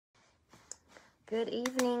Good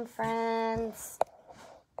evening, friends.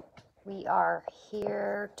 We are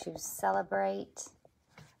here to celebrate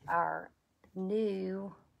our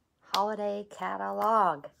new holiday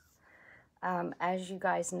catalog. As you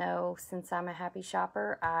guys know, since I'm a happy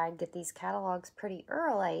shopper, I get these catalogs pretty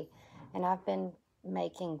early, and I've been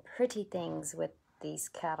making pretty things with these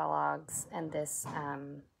catalogs and this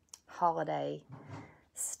holiday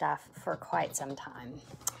stuff for quite some time.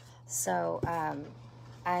 So,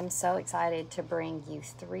 I'm so excited to bring you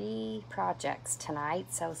 3 projects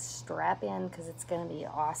tonight, so strap in because it's going to be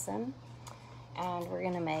awesome. And we're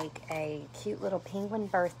going to make a cute little penguin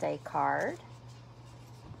birthday card,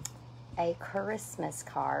 a Christmas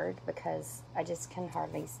card because I just can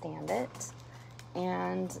hardly stand it,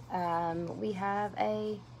 and we have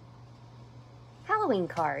a Halloween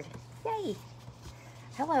card. Yay!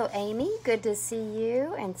 Hello, Amy. Good to see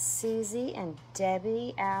you, and Susie and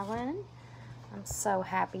Debbie Allen. I'm so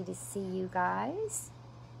happy to see you guys.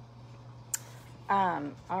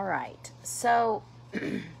 All right. So,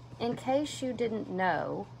 in case you didn't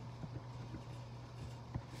know,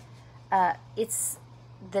 it's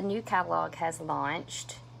the new catalog has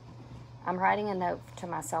launched. I'm writing a note to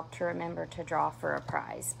myself to remember to draw for a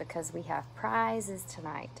prize because we have prizes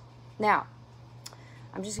tonight. Now,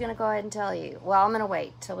 I'm just going to go ahead and tell you. Well, I'm going to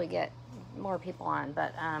wait till we get more people on,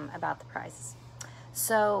 but about the prizes.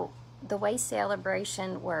 So, the way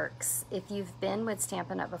Saleabration works, if you've been with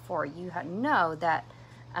Stampin' Up! Before, you know that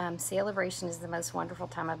Saleabration is the most wonderful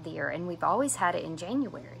time of the year, and we've always had it in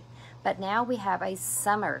January. But now we have a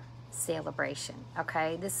summer Saleabration,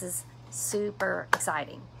 okay? This is super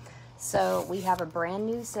exciting. So we have a brand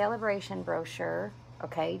new Saleabration brochure,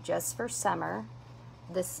 okay, just for summer.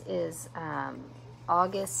 This is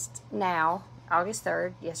August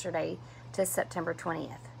 3rd, yesterday, to September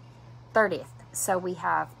 30th. So we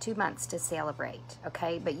have 2 months to celebrate,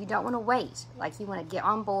 okay? But you don't want to wait. Like, you want to get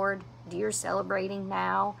on board, do your celebrating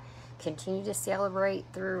now, continue to celebrate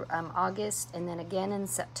through August, and then again in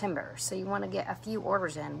September. So you want to get a few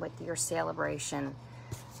orders in with your Saleabration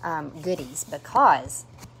goodies, because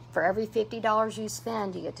for every $50 you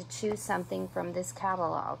spend, you get to choose something from this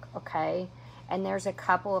catalog, okay? And there's a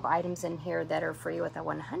couple of items in here that are free with a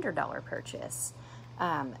 $100 purchase.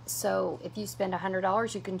 So if you spend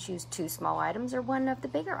 $100, you can choose 2 small items or 1 of the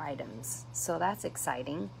bigger items. So that's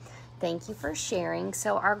exciting. Thank you for sharing.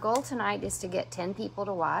 So our goal tonight is to get 10 people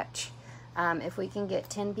to watch. If we can get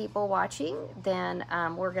 10 people watching, then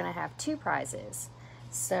we're going to have 2 prizes.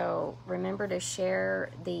 So remember to share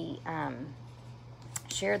the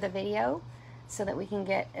video so that we can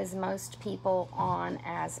get as most people on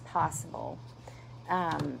as possible.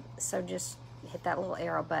 So just hit that little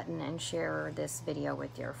arrow button and share this video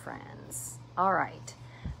with your friends. All right.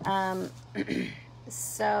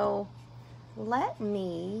 So let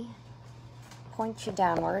me point you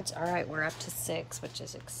downwards. All right, we're up to 6, which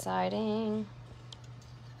is exciting.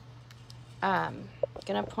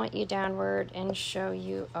 Gonna point you downward and show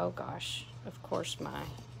you, oh gosh, of course my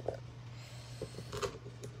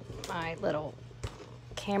little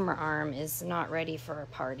camera arm is not ready for a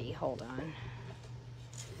party. Hold on.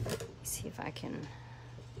 See if I can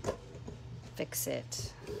fix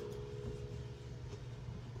it.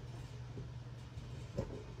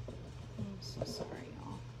 I'm so sorry,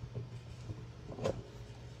 y'all.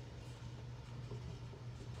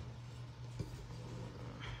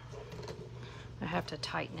 I have to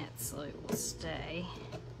tighten it so it will stay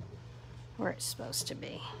where it's supposed to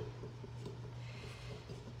be.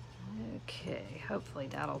 Okay, hopefully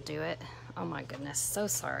that'll do it. Oh my goodness, so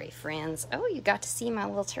sorry, friends. Oh, you got to see my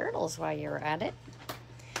little turtles while you were at it.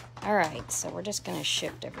 All right, so we're just going to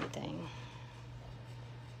shift everything.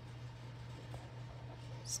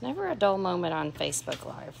 It's never a dull moment on Facebook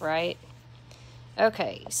Live, right?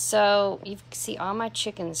 Okay, so you see all my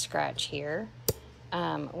chicken scratch here.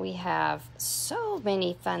 We have so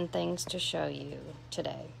many fun things to show you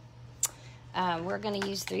today. We're going to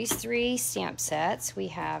use these 3 stamp sets. We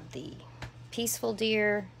have the Peaceful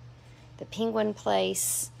Deer, the Penguin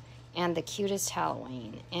Place, and the Cutest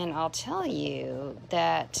Halloween. And I'll tell you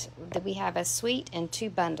that we have a suite and 2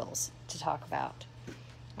 bundles to talk about.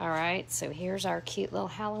 All right, so here's our cute little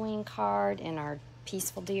Halloween card, and our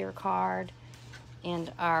Peaceful Deer card,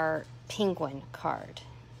 and our Penguin card.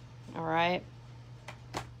 All right,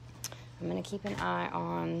 I'm going to keep an eye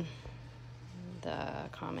on the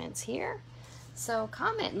comments here. So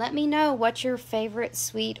comment, let me know what's your favorite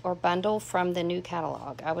suite or bundle from the new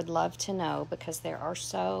catalog. I would love to know because there are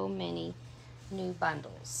so many new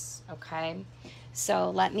bundles, okay? So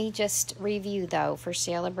let me just review though for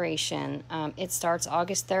Saleabration. It starts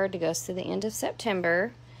August 3rd, it goes to the end of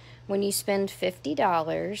September. When you spend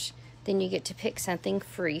 $50, then you get to pick something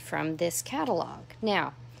free from this catalog.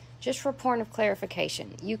 Now, just for point of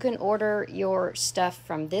clarification, you can order your stuff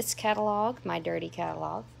from this catalog, my dirty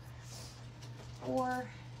catalog, or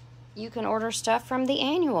you can order stuff from the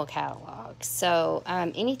annual catalog. So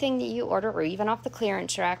anything that you order, or even off the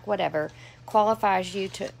clearance rack, whatever, qualifies you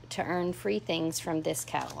to earn free things from this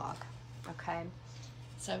catalog. Okay?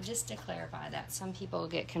 So just to clarify that, some people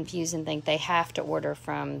get confused and think they have to order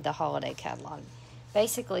from the holiday catalog.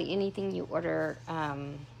 Basically, anything you order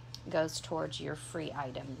goes towards your free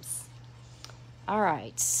items. All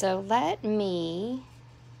right, so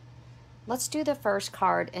let's do the first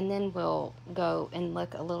card, and then we'll go and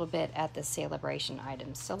look a little bit at the Saleabration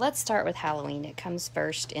items. So let's start with Halloween. It comes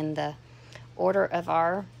first in the order of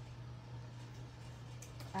our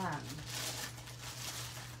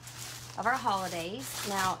holidays.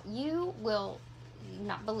 Now, you will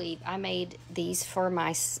not believe I made these for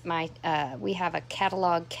my we have a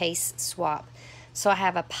catalog case swap. So I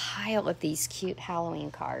have a pile of these cute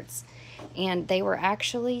Halloween cards. And they were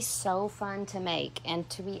actually so fun to make. And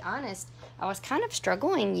to be honest, I was kind of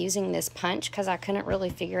struggling using this punch because I couldn't really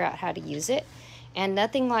figure out how to use it. And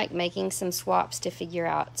nothing like making some swaps to figure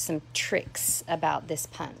out some tricks about this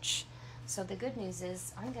punch. So the good news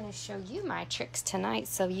is I'm going to show you my tricks tonight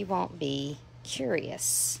so you won't be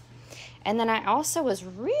curious. And then I also was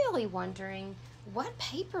really wondering what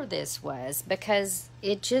paper this was, because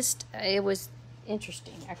it was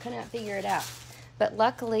interesting. I couldn't figure it out. But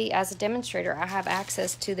luckily, as a demonstrator, I have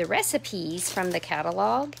access to the recipes from the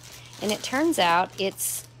catalog. And it turns out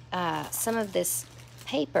it's some of this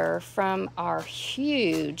paper from our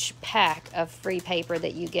huge pack of free paper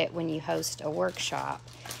that you get when you host a workshop.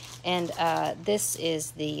 And this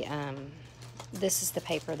is the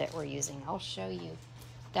paper that we're using. I'll show you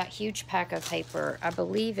that huge pack of paper. I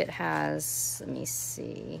believe it has, let me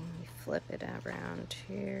see, let me flip it around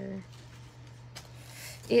here.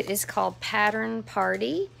 It is called Pattern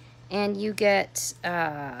Party, and you get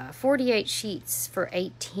 48 sheets for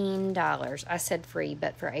 $18. I said free,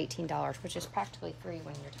 but for $18, which is practically free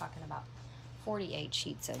when you're talking about 48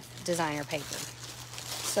 sheets of designer paper.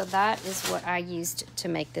 So that is what I used to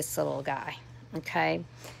make this little guy, okay?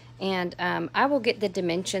 And I will get the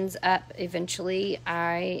dimensions up eventually.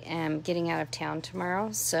 I am getting out of town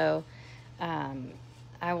tomorrow, so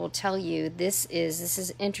I will tell you, this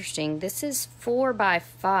is interesting. This is 4 by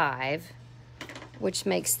 5, which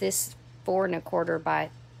makes this 4 3/4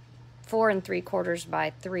 by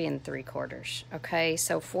 3 3/4. Okay,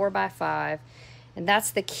 so 4 by 5, and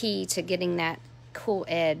that's the key to getting that cool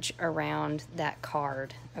edge around that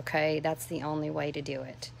card. Okay, that's the only way to do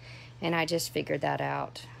it, and I just figured that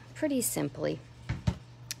out pretty simply,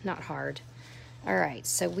 not hard. All right,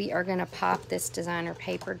 so we are going to pop this designer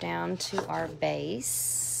paper down to our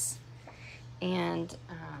base, and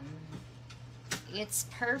it's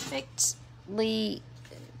perfectly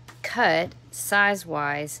cut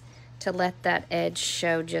size-wise to let that edge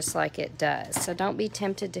show just like it does. So don't be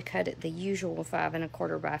tempted to cut it the usual 5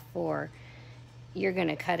 1/4 by 4. You're going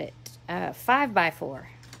to cut it 5 by 4,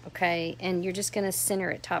 okay? And you're just going to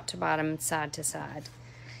center it top to bottom, side to side.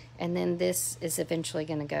 And then this is eventually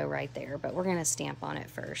going to go right there, but we're going to stamp on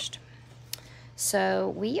it first.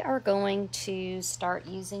 So we are going to start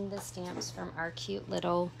using the stamps from our cute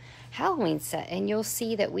little Halloween set. And you'll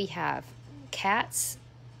see that we have cats,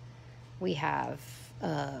 we have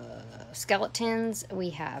skeletons,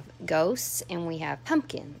 we have ghosts, and we have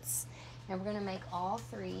pumpkins. And we're going to make all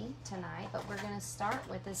 3 tonight, but we're going to start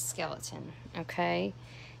with a skeleton, okay?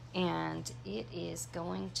 And it is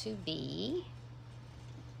going to be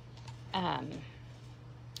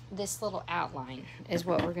this little outline is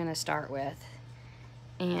what we're going to start with.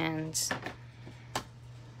 And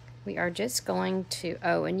we are just going to,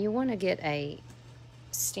 oh, and you want to get a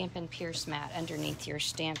Stampin' Pierce mat underneath your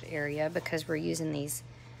stamp area, because we're using these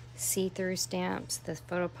see-through stamps, the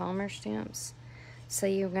photopolymer stamps. So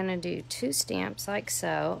you're going to do 2 stamps like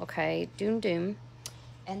so, okay, doom doom.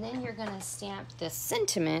 And then you're going to stamp the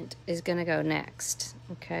sentiment is going to go next,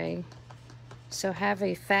 okay? So have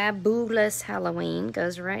a fabulous Halloween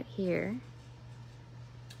goes right here.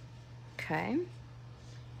 Okay.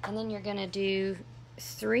 And then you're going to do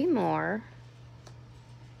 3 more.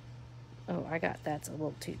 Oh, that's a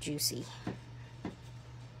little too juicy.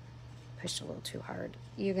 Pushed a little too hard.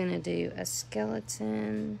 You're going to do a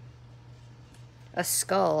skeleton. A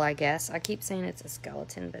skull, I guess. I keep saying it's a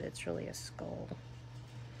skeleton, but it's really a skull.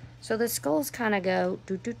 So the skulls kind of go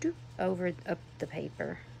over up the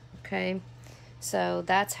paper. Okay. So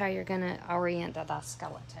that's how you're going to orient the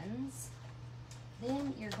skeletons.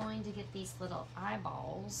 Then you're going to get these little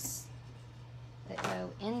eyeballs, that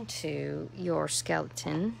go into your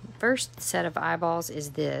skeleton. First set of eyeballs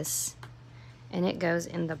is this, and it goes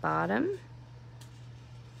in the bottom,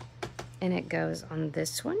 and it goes on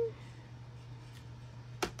this one,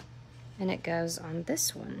 and it goes on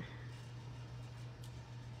this one.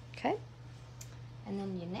 Okay? And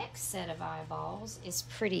then your next set of eyeballs is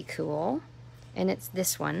pretty cool, and it's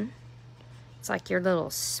this one. It's like your little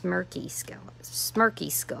smirky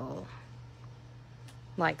skull,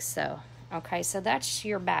 like so. Okay, so that's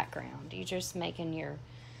your background. You're just making your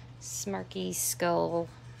smirky skull,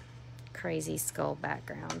 crazy skull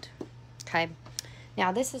background. Okay,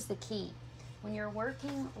 now this is the key. When you're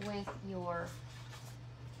working with your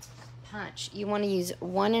punch, you want to use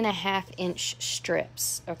 1.5 inch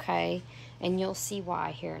strips, okay? And you'll see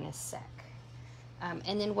why here in a sec.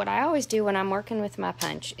 And then what I always do when I'm working with my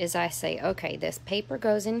punch is I say, okay, this paper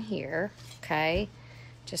goes in here, okay,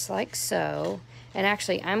 just like so. And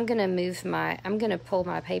actually, I'm going to pull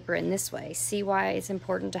my paper in this way. See why it's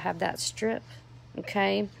important to have that strip,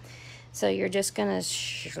 okay? So you're just going to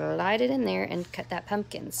slide it in there and cut that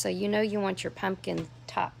pumpkin. So you know you want your pumpkin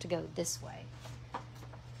top to go this way.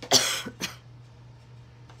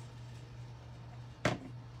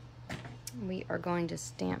 We are going to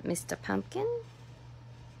stamp Mr. Pumpkin.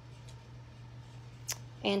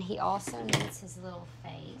 And he also needs his little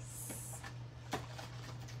face.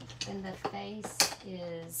 And the face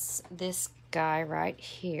is this guy right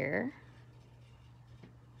here.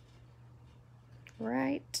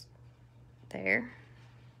 Right there.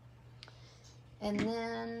 And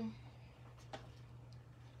then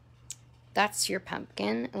that's your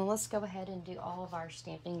pumpkin. And let's go ahead and do all of our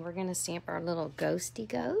stamping. We're going to stamp our little ghosty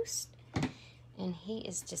ghost. And he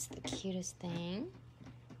is just the cutest thing.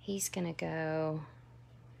 He's going to go...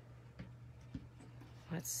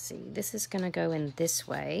 Let's see, this is going to go in this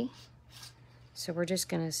way. So we're just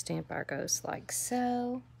going to stamp our ghost like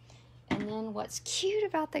so. And then what's cute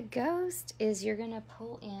about the ghost is you're going to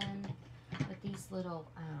pull in with these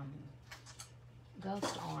little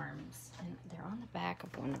ghost arms. And they're on the back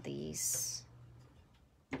of one of these.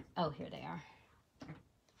 Oh, here they are.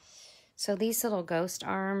 So these little ghost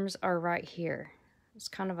arms are right here. It's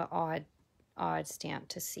kind of an odd stamp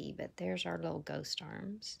to see, but there's our little ghost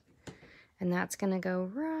arms. And that's going to go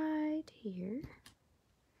right here.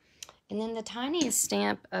 And then the tiniest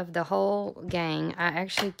stamp of the whole gang, I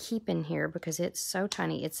actually keep in here because it's so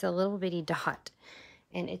tiny. It's a little bitty dot.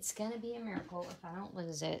 And it's going to be a miracle if I don't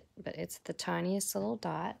lose it. But it's the tiniest little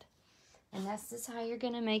dot. And that's just how you're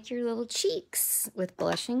going to make your little cheeks with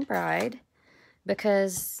Blushing Bride.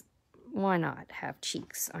 Because why not have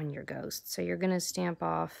cheeks on your ghost? So you're going to stamp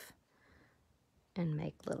off and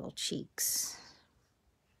make little cheeks.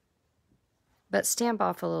 But stamp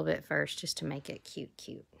off a little bit first just to make it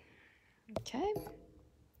cute. Okay.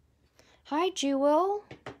 Hi, Jewel.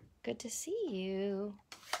 Good to see you.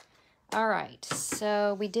 All right,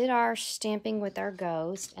 so we did our stamping with our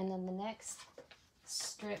ghost, and then the next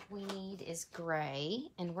strip we need is gray,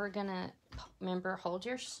 and we're gonna remember hold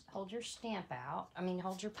your stamp out.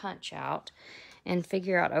 Hold your punch out, and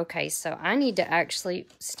figure out. Okay, so I need to actually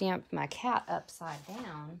stamp my cat upside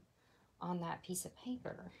down on that piece of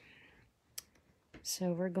paper.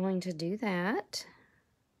 So we're going to do that.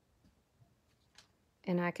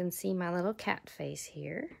 And I can see my little cat face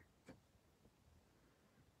here.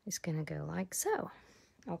 It's going to go like so.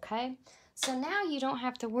 Okay? So now you don't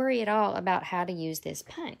have to worry at all about how to use this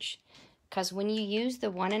punch. Because when you use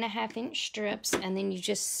the 1.5 inch strips and then you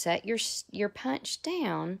just set your punch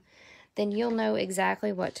down, then you'll know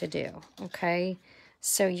exactly what to do. Okay?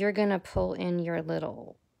 So you're going to pull in your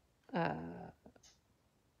little...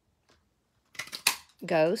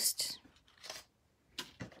 ghost.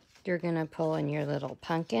 You're going to pull in your little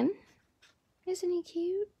pumpkin. Isn't he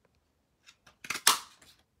cute?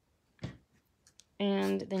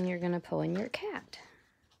 And then you're going to pull in your cat.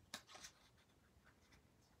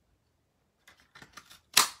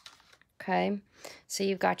 Okay, so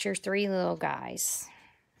you've got your 3 little guys.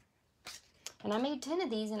 And I made 10 of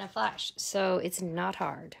these in a flash, so it's not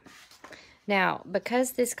hard. Now,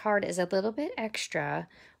 because this card is a little bit extra,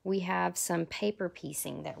 we have some paper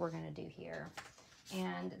piecing that we're going to do here.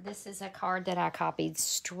 And this is a card that I copied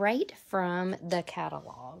straight from the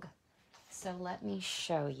catalog. So let me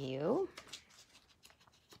show you.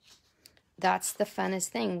 That's the funnest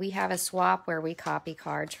thing. We have a swap where we copy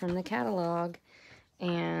cards from the catalog.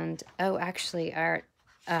 And, oh, actually,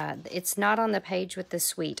 it's not on the page with the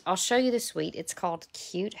suite. I'll show you the suite. It's called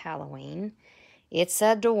Cute Halloween. It's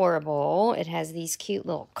adorable. It has these cute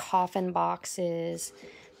little coffin boxes.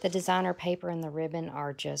 The designer paper and the ribbon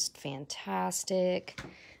are just fantastic.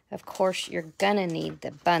 Of course, you're gonna need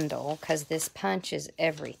the bundle because this punch is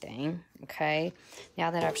everything, okay?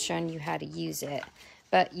 Now that I've shown you how to use it.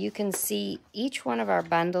 But you can see each one of our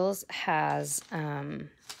bundles has,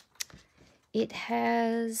 it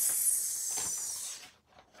has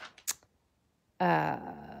a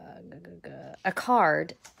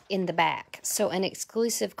card in the back. So an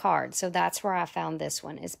exclusive card. So that's where I found this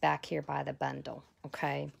one, is back here by the bundle,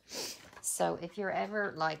 okay? So if you're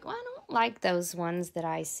ever like, well, I don't like those ones that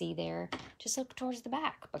I see there, just look towards the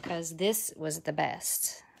back, because this was the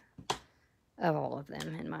best of all of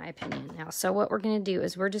them, in my opinion. Now, so what we're going to do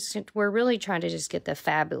is we're really trying to just get the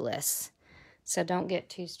fabulous. So don't get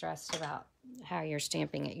too stressed about how you're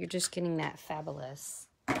stamping it. You're just getting that fabulous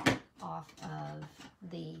off of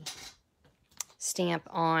the stamp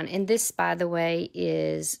on. And this, by the way,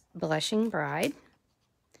 is Blushing Bride.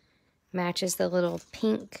 Matches the little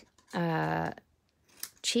pink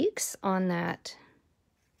cheeks on that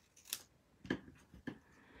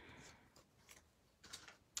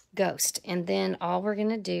ghost. And then all we're going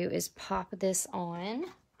to do is pop this on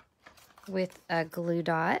with a glue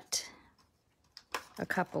dot, a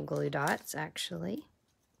couple glue dots actually.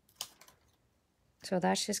 So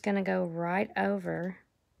that's just going to go right over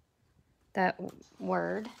that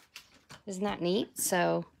word. Isn't that neat?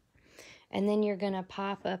 So, and then you're going to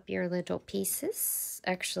pop up your little pieces.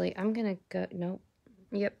 Actually, I'm going to go, nope.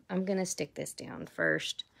 Yep, I'm going to stick this down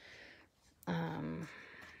first.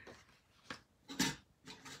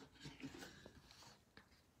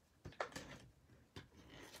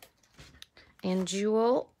 And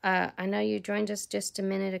Jewel, I know you joined us just a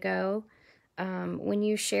minute ago. When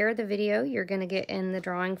you share the video, you're going to get in the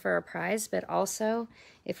drawing for a prize, but also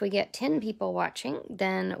if we get 10 people watching,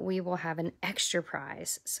 then we will have an extra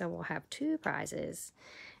prize. So we'll have 2 prizes,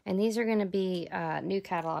 and these are going to be new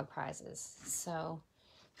catalog prizes. So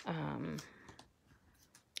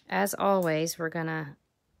as always, we're going to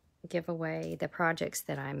give away the projects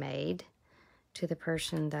that I made to the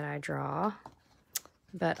person that I draw.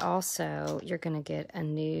 But also, you're going to get a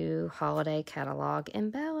new holiday catalog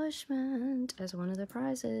embellishment as one of the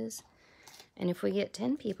prizes. And if we get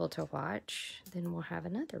 10 people to watch, then we'll have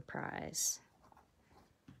another prize.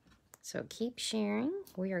 So keep sharing.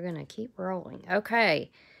 We are going to keep rolling.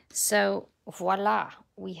 Okay, so voila.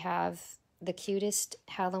 We have the cutest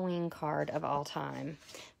Halloween card of all time.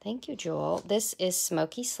 Thank you, Jewel. This is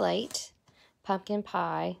Smoky Slate, Pumpkin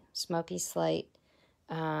Pie, Smoky Slate.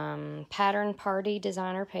 Pattern Party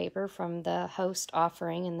designer paper from the host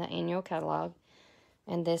offering in the annual catalog.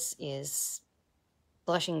 And this is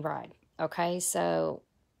Blushing Bride. Okay, so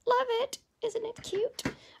love it. Isn't it cute?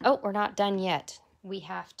 Oh, we're not done yet. We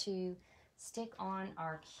have to stick on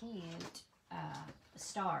our cute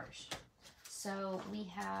stars. So we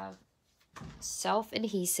have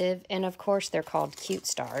self-adhesive, and of course they're called cute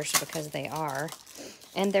stars because they are,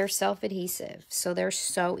 and they're self-adhesive, so they're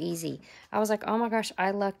so easy. I was like, oh my gosh,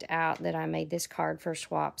 I lucked out that I made this card for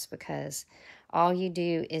swaps, because all you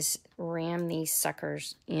do is ram these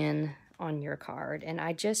suckers in on your card. And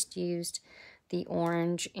I just used the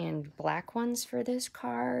orange and black ones for this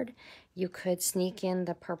card. You could sneak in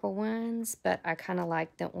the purple ones, but I kind of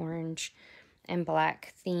like the orange and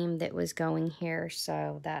black theme that was going here,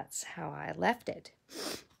 so that's how I left it.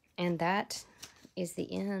 And that is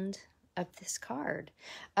the end of this card.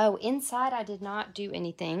 Oh, inside I did not do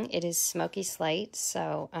anything. It is Smoky Slate,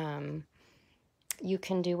 so you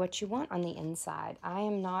can do what you want on the inside. I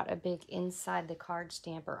am not a big inside the card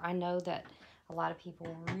stamper. I know that a lot of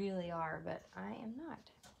people really are, but I am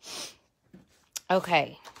not.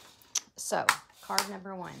 Okay, so card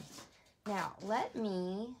number 1. Now, let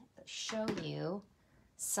me show you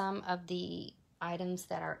some of the items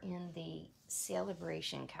that are in the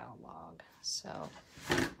Saleabration catalog. So,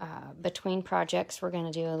 between projects, we're going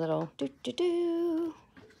to do a little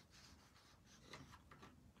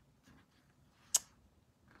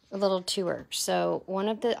a little tour. So, one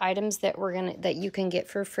of the items that that you can get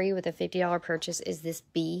for free with a $50 purchase is this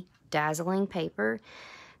Dazzling paper.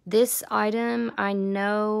 This item I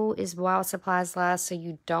know is while supplies last, so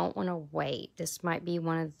you don't want to wait. This might be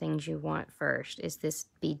one of the things you want first, is this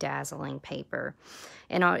Dazzling paper.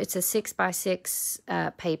 And it's a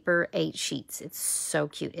 6x6 paper, 8 sheets. It's so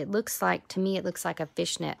cute. It looks like, to me, it looks like a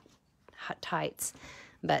fishnet tights,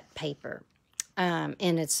 but paper. And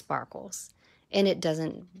it sparkles. And it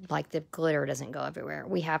doesn't, like the glitter doesn't go everywhere.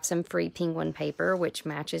 We have some free penguin paper, which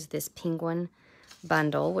matches this penguin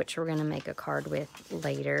bundle, which we're going to make a card with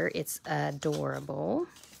later. It's adorable.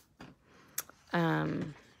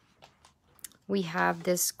 We have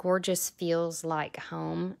this gorgeous Feels Like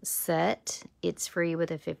Home set. It's free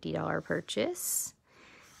with a $50 purchase.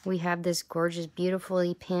 We have this gorgeous,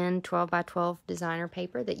 beautifully pinned 12 by 12 designer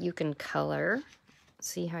paper that you can color.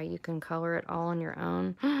 See how you can color it all on your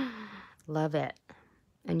own? Love it.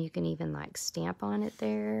 And you can even like stamp on it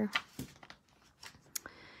there.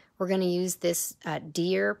 We're going to use this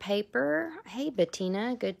deer paper. Hey,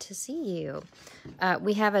 Bettina, good to see you.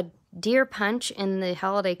 We have a deer punch in the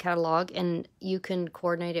holiday catalog, and you can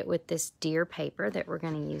coordinate it with this deer paper that we're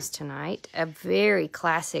going to use tonight. A very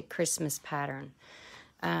classic Christmas pattern.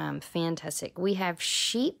 Fantastic. We have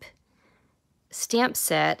sheep stamp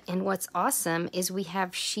set, and what's awesome is we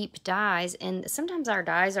have sheep dies, and sometimes our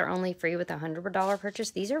dies are only free with a $100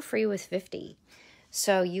 purchase. These are free with $50.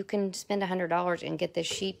 So you can spend $100 and get the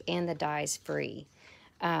sheep and the dies free.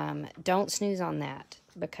 Don't snooze on that,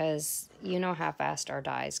 because you know how fast our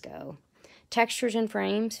dies go. Textures and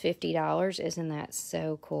frames, $50. Isn't that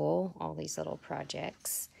so cool? All these little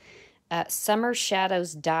projects. Summer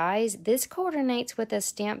Shadows dies. This coordinates with a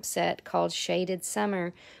stamp set called Shaded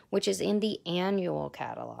Summer, which is in the annual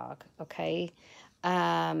catalog. Okay.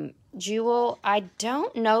 Jewel, I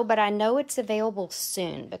don't know, but I know it's available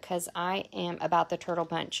soon, because I am, about the Turtle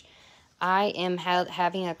Punch, I am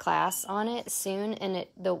having a class on it soon, and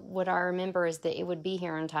what I remember is that it would be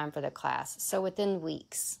here in time for the class, so within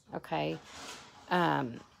weeks. Okay.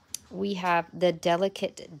 We have the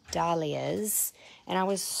Delicate Dahlias, and I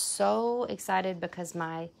was so excited because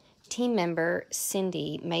my team member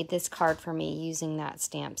Cindy made this card for me using that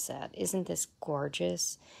stamp set. Isn't this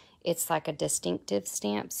gorgeous? It's like a distinctive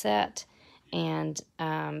stamp set, and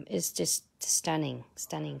it's just stunning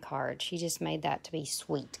card. She just made that to be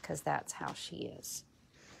sweet, because that's how she is.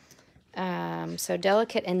 So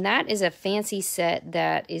Delicate, and that is a fancy set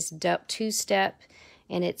that is two-step,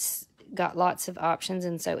 and it's got lots of options,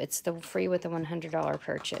 and so it's free with a $100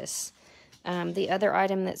 purchase. The other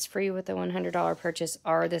item that's free with a $100 purchase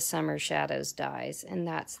are the Summer Shadows dies, and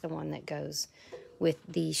that's the one that goes with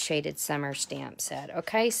the Shaded Summer stamp set.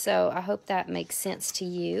 Okay, so I hope that makes sense to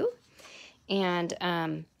you.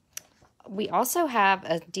 And we also have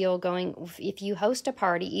a deal going. If you host a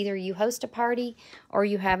party, either you host a party or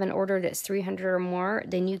you have an order that's 300 or more,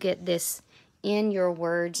 then you get this In Your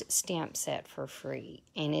Words stamp set for free.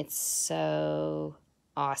 And it's so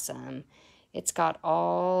awesome. It's got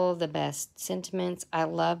all the best sentiments. I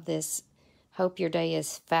love this. Hope your day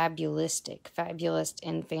is fabulistic, fabulous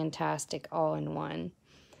and fantastic all in one.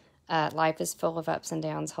 Life is full of ups and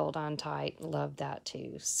downs. Hold on tight. Love that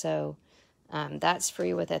too. So that's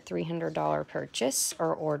free with a $300 purchase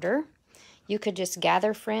or order. You could just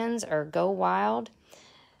gather friends or go wild.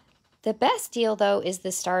 The best deal, though, is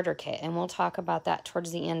the starter kit, and we'll talk about that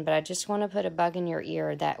towards the end, but I just want to put a bug in your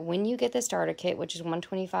ear that when you get the starter kit, which is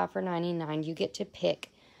 $125 for $99, you get to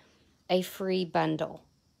pick a free bundle,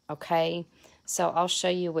 okay? So I'll show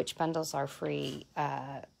you which bundles are free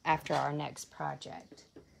after our next project.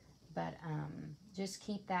 But just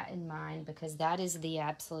keep that in mind, because that is the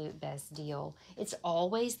absolute best deal. It's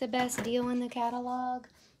always the best deal in the catalog,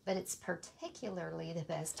 but it's particularly the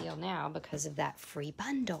best deal now because of that free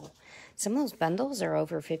bundle. Some of those bundles are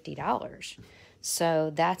over $50.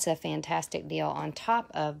 So that's a fantastic deal on top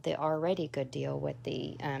of the already good deal with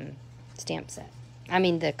the stamp set. I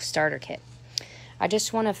mean the starter kit. I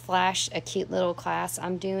just want to flash a cute little class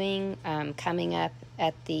I'm doing coming up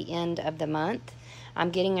at the end of the month. I'm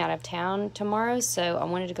getting out of town tomorrow, so I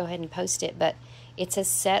wanted to go ahead and post it, but it's a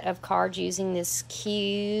set of cards using this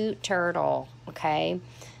cute turtle, okay?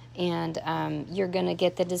 And you're going to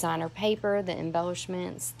get the designer paper, the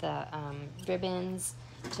embellishments, the ribbons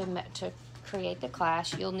to create the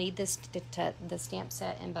class. You'll need this the stamp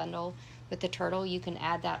set and bundle with the turtle. You can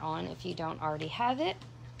add that on if you don't already have it.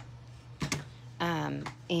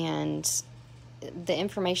 And the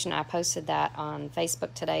information, I posted that on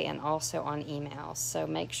Facebook today and also on email. So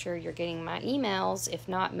make sure you're getting my emails. If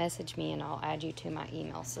not, message me and I'll add you to my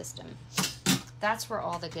email system. That's where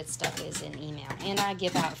all the good stuff is, in email. And I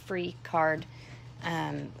give out free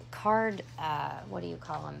what do you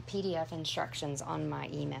call them? PDF instructions on my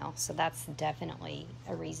email. So that's definitely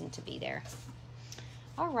a reason to be there.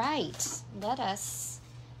 All right, let us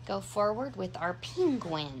go forward with our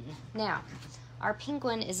penguin. Now, our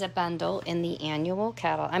penguin is a bundle in the annual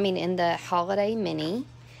catalog, in the holiday mini,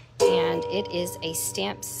 and it is a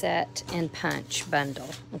stamp set and punch bundle,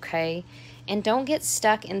 okay? And don't get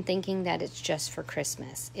stuck in thinking that it's just for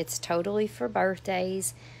Christmas. It's totally for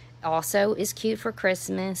birthdays. Also is cute for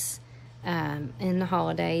Christmas and the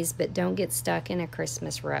holidays, but don't get stuck in a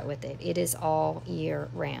Christmas rut with it. It is all year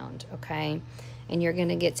round, okay? And you're going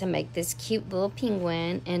to get to make this cute little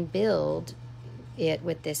penguin and build it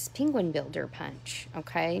with this penguin builder punch,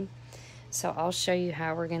 okay? So I'll show you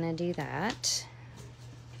how we're going to do that.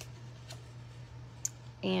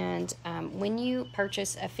 And when you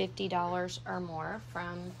purchase a $50 or more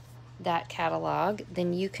from that catalog,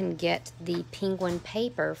 then you can get the penguin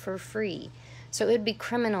paper for free. So it would be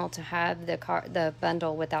criminal to have the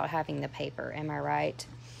bundle without having the paper. Am I right?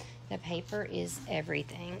 The paper is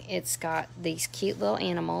everything. It's got these cute little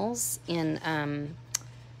animals in,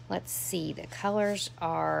 let's see, the colors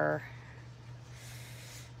are,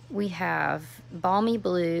 we have balmy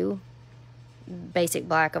blue, basic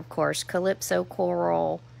black, of course, calypso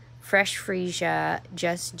coral, fresh freesia,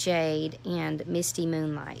 just jade, and misty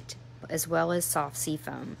moonlight, as well as soft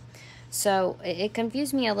seafoam. So it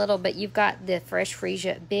confused me a little, but you've got the fresh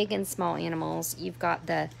freesia, big and small animals. You've got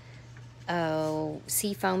the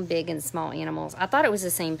seafoam, big and small animals. I thought it was the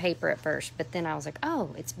same paper at first, but then I was like,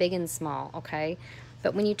 oh, it's big and small, okay.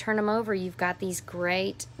 But when you turn them over, you've got these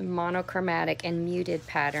great monochromatic and muted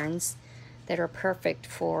patterns that are perfect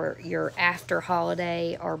for your after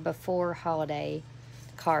holiday or before holiday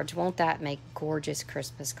cards. Won't that make gorgeous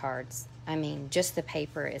Christmas cards? I mean, just the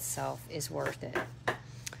paper itself is worth it.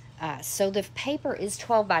 So the paper is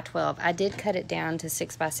 12 by 12. I did cut it down to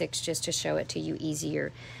 6 by 6 just to show it to you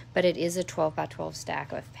easier, but it is a 12 by 12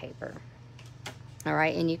 stack of paper. All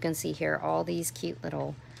right, and you can see here all these cute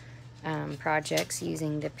little projects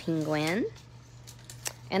using the penguin.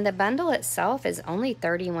 And the bundle itself is only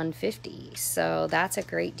 $31.50, so that's a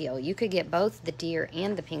great deal. You could get both the deer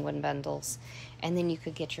and the penguin bundles, and then you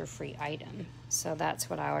could get your free item. So that's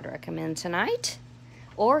what I would recommend tonight.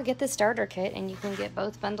 Or get the starter kit, and you can get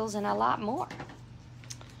both bundles and a lot more.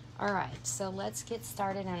 All right, so let's get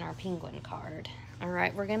started on our penguin card. All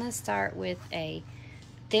right, we're going to start with a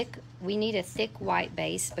thick, we need a thick white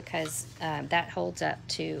base because that holds up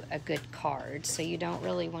to a good card. So you don't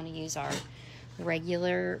really want to use our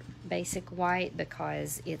regular basic white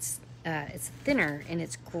because it's thinner and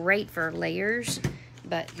it's great for layers,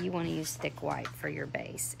 but you want to use thick white for your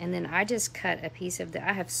base. And then I just cut a piece of the,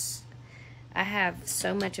 I have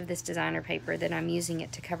so much of this designer paper that I'm using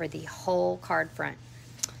it to cover the whole card front.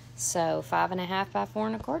 So 5.5 by 4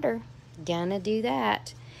 1/4, gonna do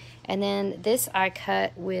that. And then this I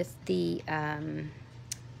cut with the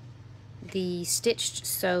Stitched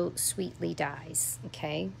So Sweetly dies,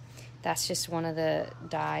 okay? That's just one of the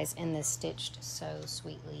dies in the Stitched So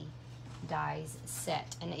Sweetly dies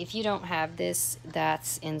set. And if you don't have this,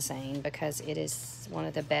 that's insane because it is one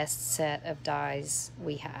of the best set of dies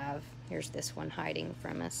we have. Here's this one hiding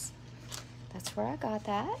from us. That's where I got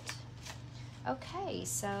that. Okay,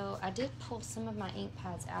 so I did pull some of my ink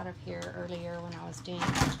pads out of here earlier when I was doing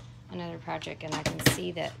another project, and I can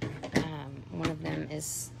see that one of them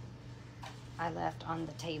is I left on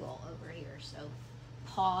the table over here. So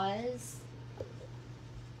pause.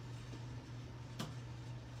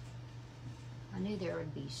 I knew there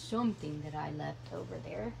would be something that I left over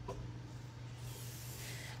there.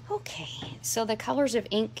 Okay, so the colors of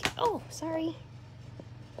ink, oh, sorry.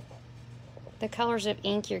 The colors of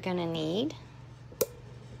ink you're gonna need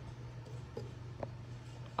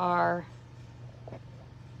are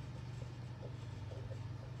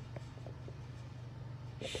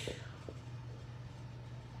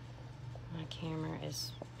my camera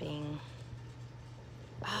is being,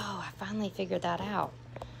 oh, I finally figured that out.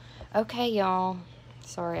 Okay, y'all,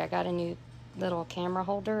 sorry, I got a new little camera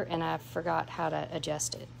holder and I forgot how to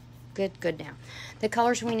adjust it. Good now. The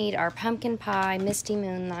colors we need are Pumpkin Pie, Misty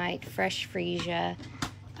Moonlight, Fresh Freesia,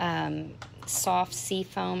 Soft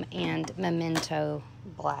Seafoam, and Memento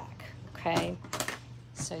Black, okay?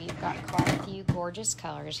 So you've got quite a few gorgeous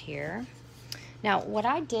colors here. Now, what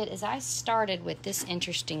I did is I started with this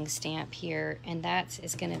interesting stamp here, and that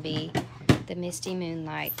is going to be the Misty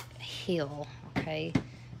Moonlight hill, okay?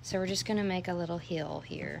 So we're just going to make a little hill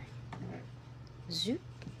here. Zoop.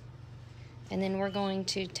 And then we're going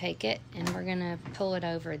to take it and we're going to pull it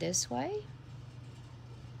over this way.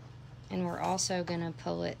 And we're also going to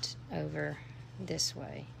pull it over this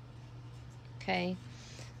way. Okay,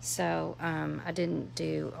 so I didn't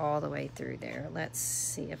do all the way through there. Let's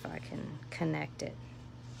see if I can connect it.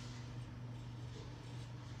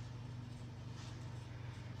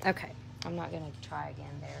 Okay, I'm not going to try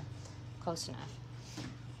again there. Close enough.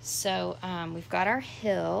 So we've got our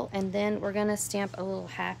hill, and then we're going to stamp a little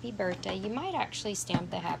happy birthday. You might actually stamp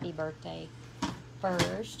the happy birthday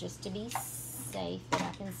first, just to be safe. But I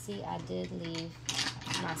can see I did leave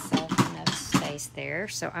myself enough space there.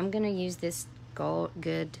 So I'm going to use this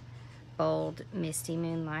good, bold, Misty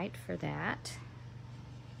Moonlight for that.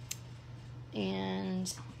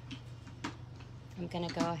 And I'm going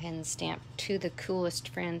to go ahead and stamp To the Coolest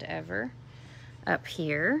Friend Ever up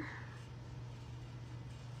here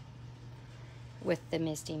with the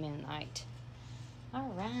Misty Moonlight.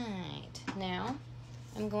 All right, now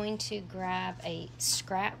I'm going to grab a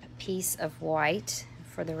scrap piece of white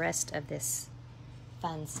for the rest of this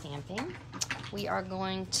fun stamping. We are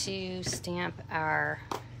going to stamp our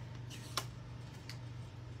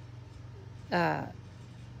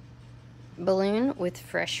balloon with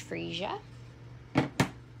fresh freesia.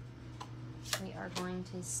 We are going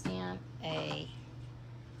to stamp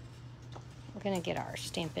we're going to get our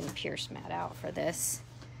Stampin' Pierce mat out for this.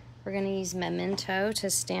 We're going to use Memento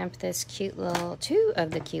to stamp this cute little, 2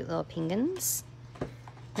 of the cute little penguins.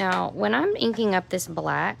 Now, when I'm inking up this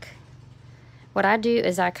black, what I do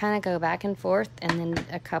is I kind of go back and forth and then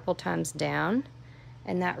a couple times down,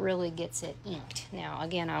 and that really gets it inked. Now,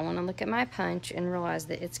 again, I want to look at my punch and realize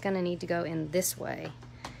that it's going to need to go in this way.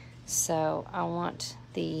 So I want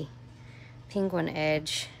the penguin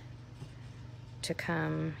edge to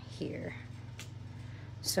come here.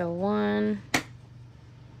 So 1,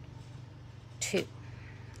 2.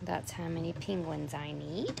 That's how many penguins I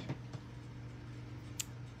need.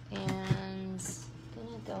 And I'm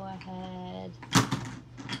gonna go ahead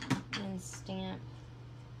and stamp.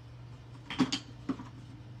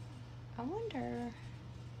 I wonder.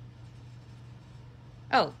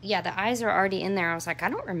 Oh, yeah, the eyes are already in there. I was like,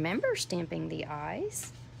 I don't remember stamping the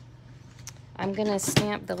eyes. I'm gonna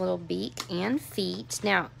stamp the little beak and feet.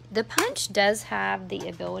 Now, the punch does have the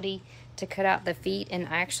ability to cut out the feet and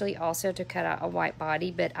actually also to cut out a white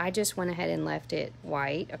body, but I just went ahead and left it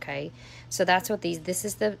white. Okay, so that's what this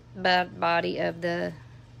is the body of the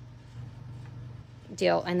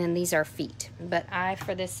deal, and then these are feet. But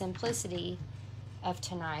for the simplicity of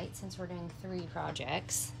tonight, since we're doing 3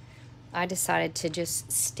 projects, I decided to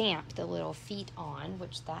just stamp the little feet on,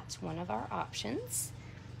 which that's one of our options,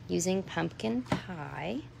 using pumpkin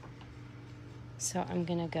pie. So I'm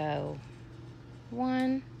gonna go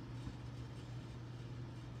 1,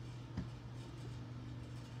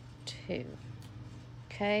 2.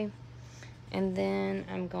 Okay, and then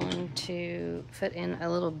I'm going to put in a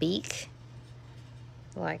little beak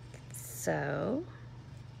like so.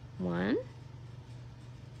 1,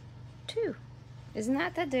 2. Isn't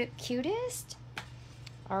that the cutest?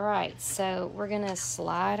 All right, so we're gonna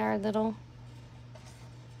slide our little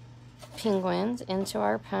penguins into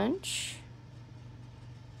our punch.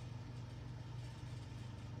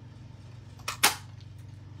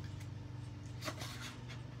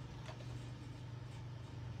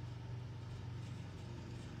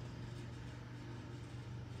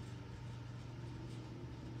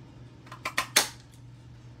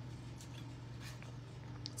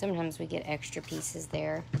 Sometimes we get extra pieces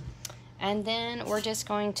there. And then we're just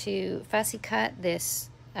going to fussy cut this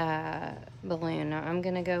balloon. Now, I'm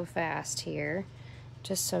going to go fast here,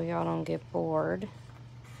 just so y'all don't get bored.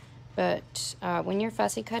 But when you're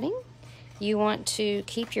fussy cutting, you want to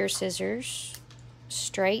keep your scissors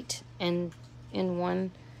straight and in one,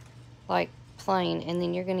 like, plane. And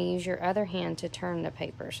then you're going to use your other hand to turn the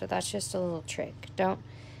paper. So that's just a little trick.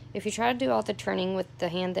 If you try to do all the turning with the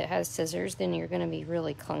hand that has scissors, then you're going to be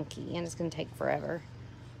really clunky and it's going to take forever.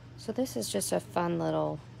 So this is just a fun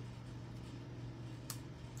little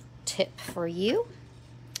tip for you.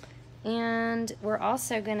 And we're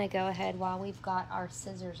also going to go ahead, while we've got our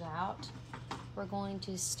scissors out, we're going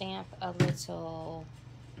to stamp a little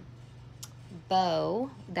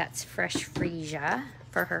bow that's fresh freesia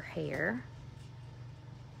for her hair.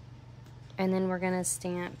 And then we're going to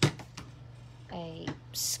stamp a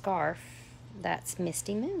scarf that's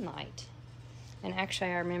Misty Moonlight. And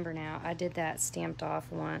actually, I remember now, I did that stamped off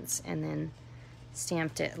once and then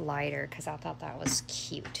stamped it lighter because I thought that was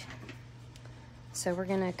cute. So we're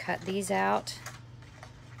going to cut these out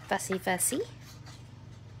fussy fussy.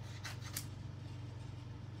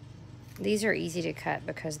 These are easy to cut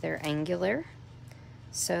because they're angular,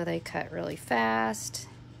 so they cut really fast.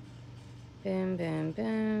 Boom, boom,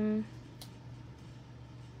 boom.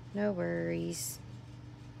 No worries.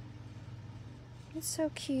 It's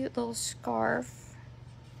so cute, little scarf.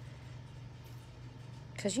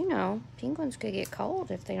 Because, you know, penguins could get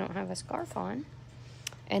cold if they don't have a scarf on.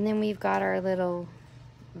 And then we've got our little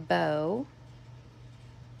bow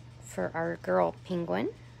for our girl penguin.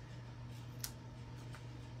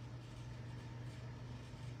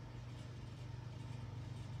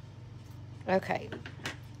 Okay,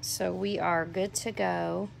 so we are good to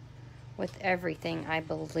go with everything, I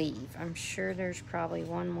believe. I'm sure there's probably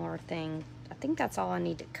one more thing. I think that's all I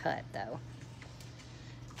need to cut, though.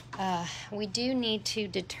 We do need to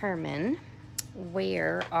determine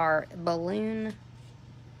where our balloon,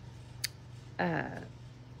 we're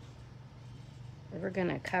going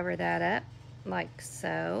to cover that up like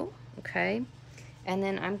so, okay? And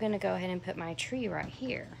then I'm going to go ahead and put my tree right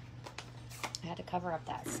here. I had to cover up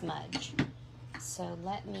that smudge. So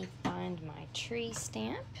let me find my tree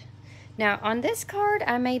stamp. Now on this card,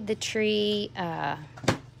 I made the tree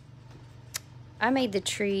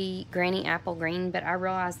Granny Apple Green, but I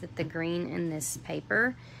realized that the green in this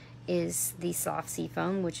paper is the soft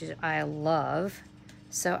seafoam, which is I love.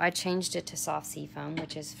 So I changed it to soft seafoam,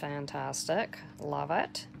 which is fantastic. Love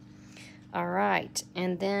it. All right,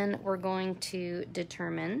 and then we're going to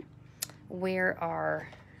determine where our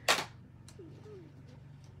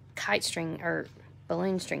kite string or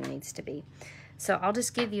balloon string needs to be. So I'll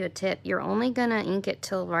just give you a tip. You're only gonna ink it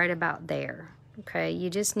till right about there. Okay, you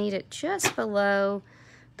just need it just below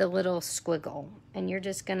the little squiggle, and you're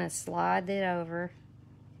just gonna slide it over,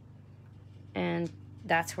 and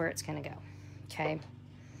that's where it's gonna go. Okay,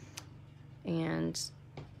 and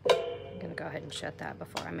I'm gonna go ahead and shut that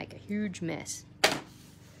before I make a huge mess.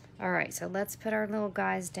 All right, so let's put our little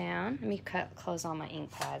guys down. Let me close all my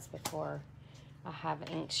ink pads before I have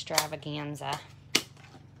ink extravaganza.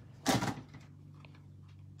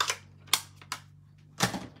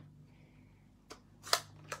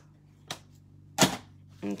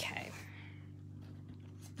 Okay.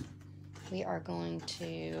 We are going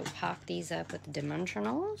to pop these up with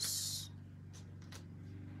dimensionals.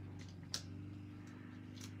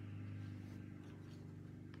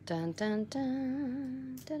 Dun dun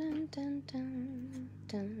dun dun dun dun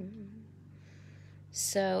dun.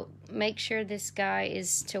 So make sure this guy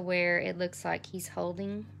is to where it looks like he's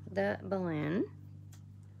holding the balloon.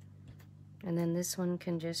 And then this one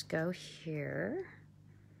can just go here.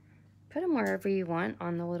 Put them wherever you want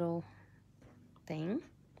on the little thing.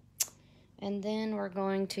 And then we're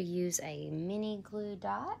going to use a mini glue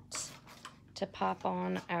dot to pop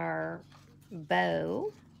on our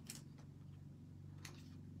bow.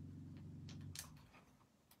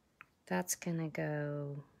 That's gonna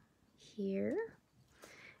go here.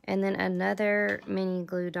 And then another mini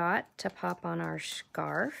glue dot to pop on our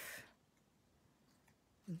scarf.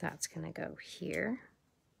 That's gonna go here.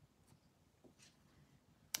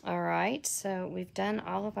 All right, so we've done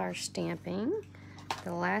all of our stamping.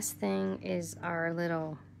 The last thing is our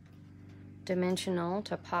little dimensional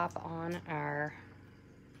to pop on our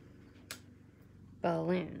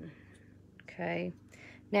balloon, okay?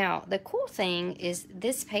 Now, the cool thing is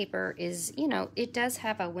this paper is, you know, it does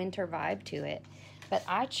have a winter vibe to it, but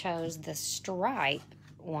I chose the stripe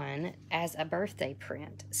one as a birthday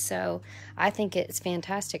print. So I think it's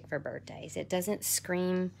fantastic for birthdays. It doesn't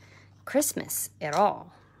scream Christmas at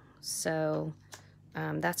all. So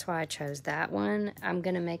that's why I chose that one. I'm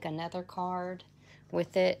going to make another card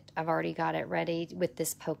with it. I've already got it ready with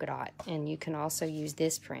this polka dot, and you can also use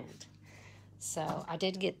this print. So I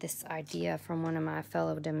did get this idea from one of my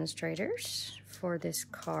fellow demonstrators for this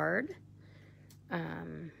card.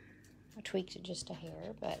 I tweaked it just a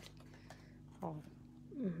hair, but I'll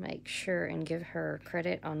make sure and give her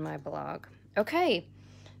credit on my blog. Okay,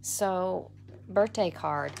 so birthday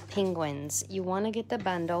card, penguins. You want to get the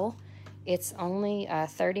bundle. It's only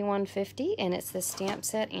 $31.50, and it's the stamp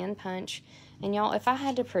set and punch. And y'all, if I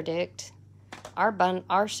had to predict, our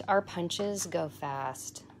punches go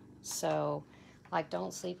fast. So, like,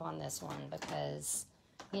 don't sleep on this one, because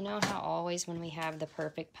you know how always when we have the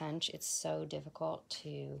perfect punch, it's so difficult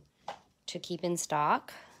to keep in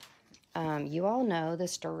stock. You all know the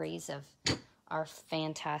stories of our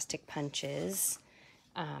fantastic punches.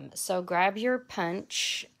 So grab your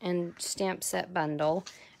punch and stamp set bundle,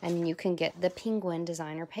 and you can get the penguin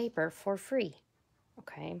designer paper for free.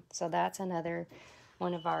 Okay, so that's another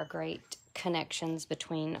one of our great connections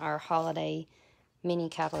between our holiday mini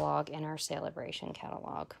catalog and our Saleabration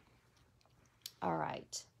catalog. All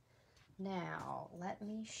right, now let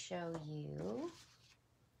me show you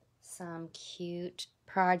some cute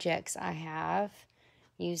projects I have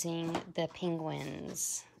using the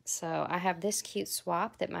penguins. So I have this cute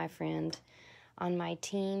swap that my friend on my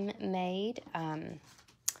team made,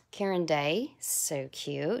 Karen Day, so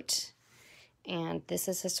cute. And this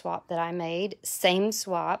is a swap that I made, same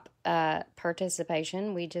swap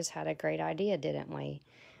participation. We just had a great idea, didn't we?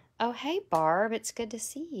 Oh, hey, Barb, it's good to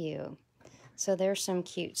see you. So there's some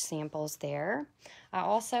cute samples there. I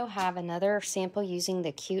also have another sample using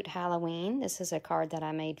the Cute Halloween. This is a card that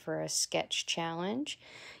I made for a sketch challenge.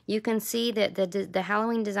 You can see that the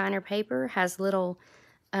Halloween designer paper has little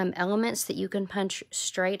elements that you can punch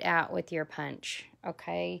straight out with your punch,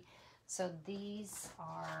 okay? So these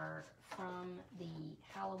are from the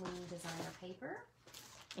Halloween designer paper,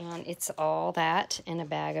 and it's all that in a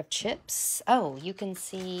bag of chips. Oh, you can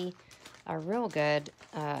see a real good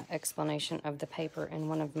explanation of the paper in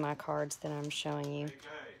one of my cards that I'm showing you.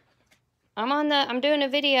 I'm doing a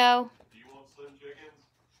video. Do you want Slim Chickens?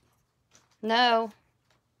 No.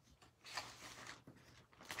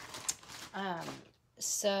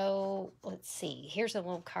 So let's see. Here's a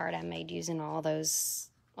little card I made using all those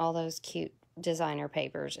cute designer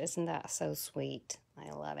papers. Isn't that so sweet? I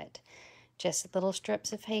love it. Just little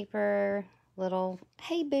strips of paper, little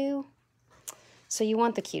hey boo. So you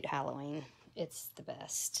want the cute Halloween. It's the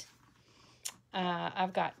best.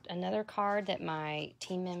 I've got another card that my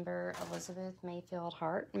team member Elizabeth Mayfield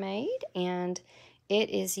Hart made, and it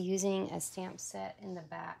is using a stamp set in the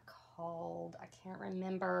back called, I can't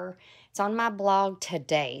remember. It's on my blog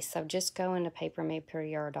today, so just go into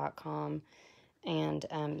papermadeperrier.com and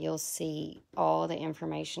you'll see all the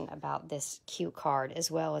information about this cute card, as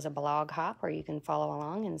well as a blog hop where you can follow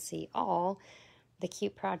along and see all the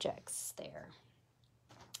cute projects there.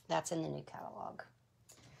 That's in the new catalog.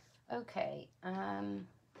 Okay,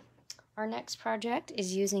 our next project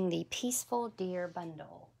is using the Peaceful Deer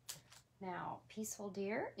bundle. Now, Peaceful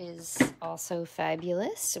Deer is also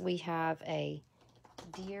fabulous. We have a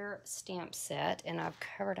deer stamp set, and I've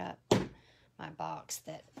covered up my box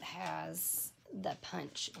that has the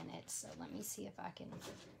punch in it. So let me see if I can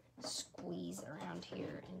squeeze around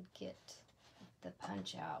here and get the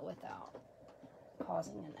punch out without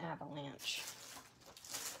causing an avalanche.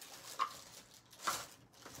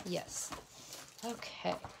 Yes.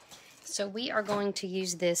 Okay. So we are going to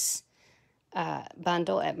use this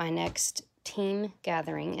bundle at my next team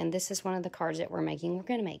gathering, and this is one of the cards that we're making. We're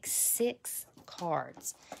going to make 6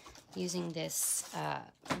 cards using this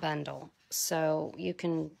bundle. So you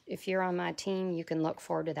can, if you're on my team, you can look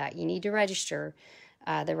forward to that. You need to register.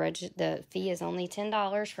 The fee is only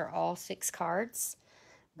 $10 for all 6 cards,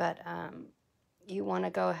 but you want to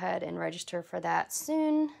go ahead and register for that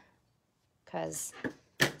soon, because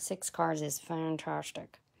 6 cards is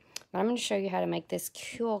fantastic. But I'm going to show you how to make this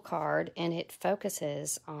cool card, and it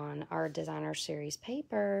focuses on our designer series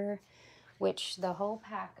paper, which the whole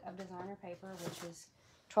pack of designer paper, which is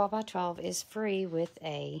 12 by 12, is free with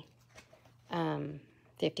a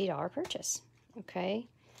 $50 purchase. Okay,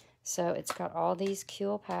 so it's got all these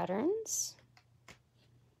cool patterns,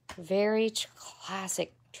 very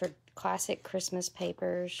classic Christmas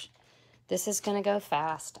papers. This is going to go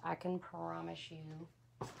fast, I can promise you.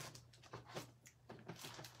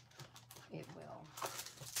 It will.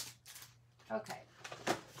 Okay,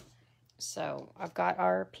 so I've got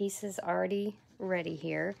our pieces already ready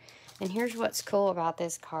here, and here's what's cool about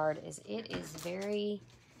this card is it is very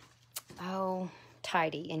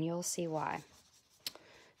tidy, and you'll see why.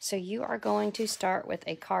 So you are going to start with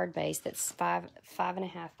a card base that's 5.5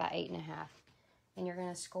 by 8.5, and you're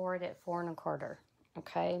going to score it at 4 1/4.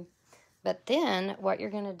 Okay, but then what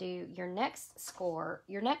you're going to do, your next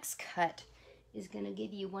cut is going to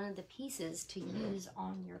give you one of the pieces to use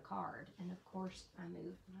on your card. And of course, I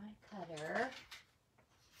moved my cutter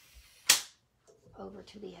over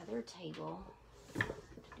to the other table to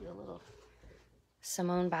do a little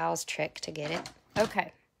Simone Biles trick to get it.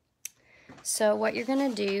 Okay, so what you're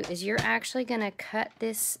going to do is you're actually going to cut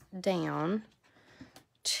this down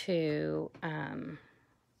to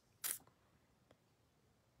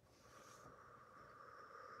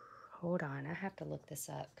hold on, I have to look this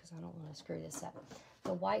up because I don't want to screw this up.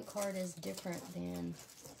 The white card is different than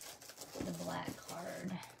the black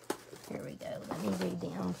card. Here we go. Let me read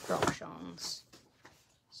the instructions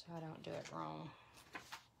so I don't do it wrong.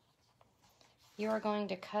 You are going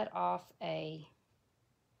to cut off a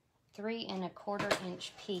 3 1/4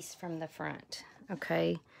 inch piece from the front.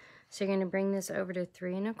 Okay, so you're going to bring this over to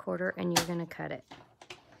 3 1/4, and you're going to cut it.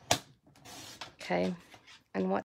 Okay, and what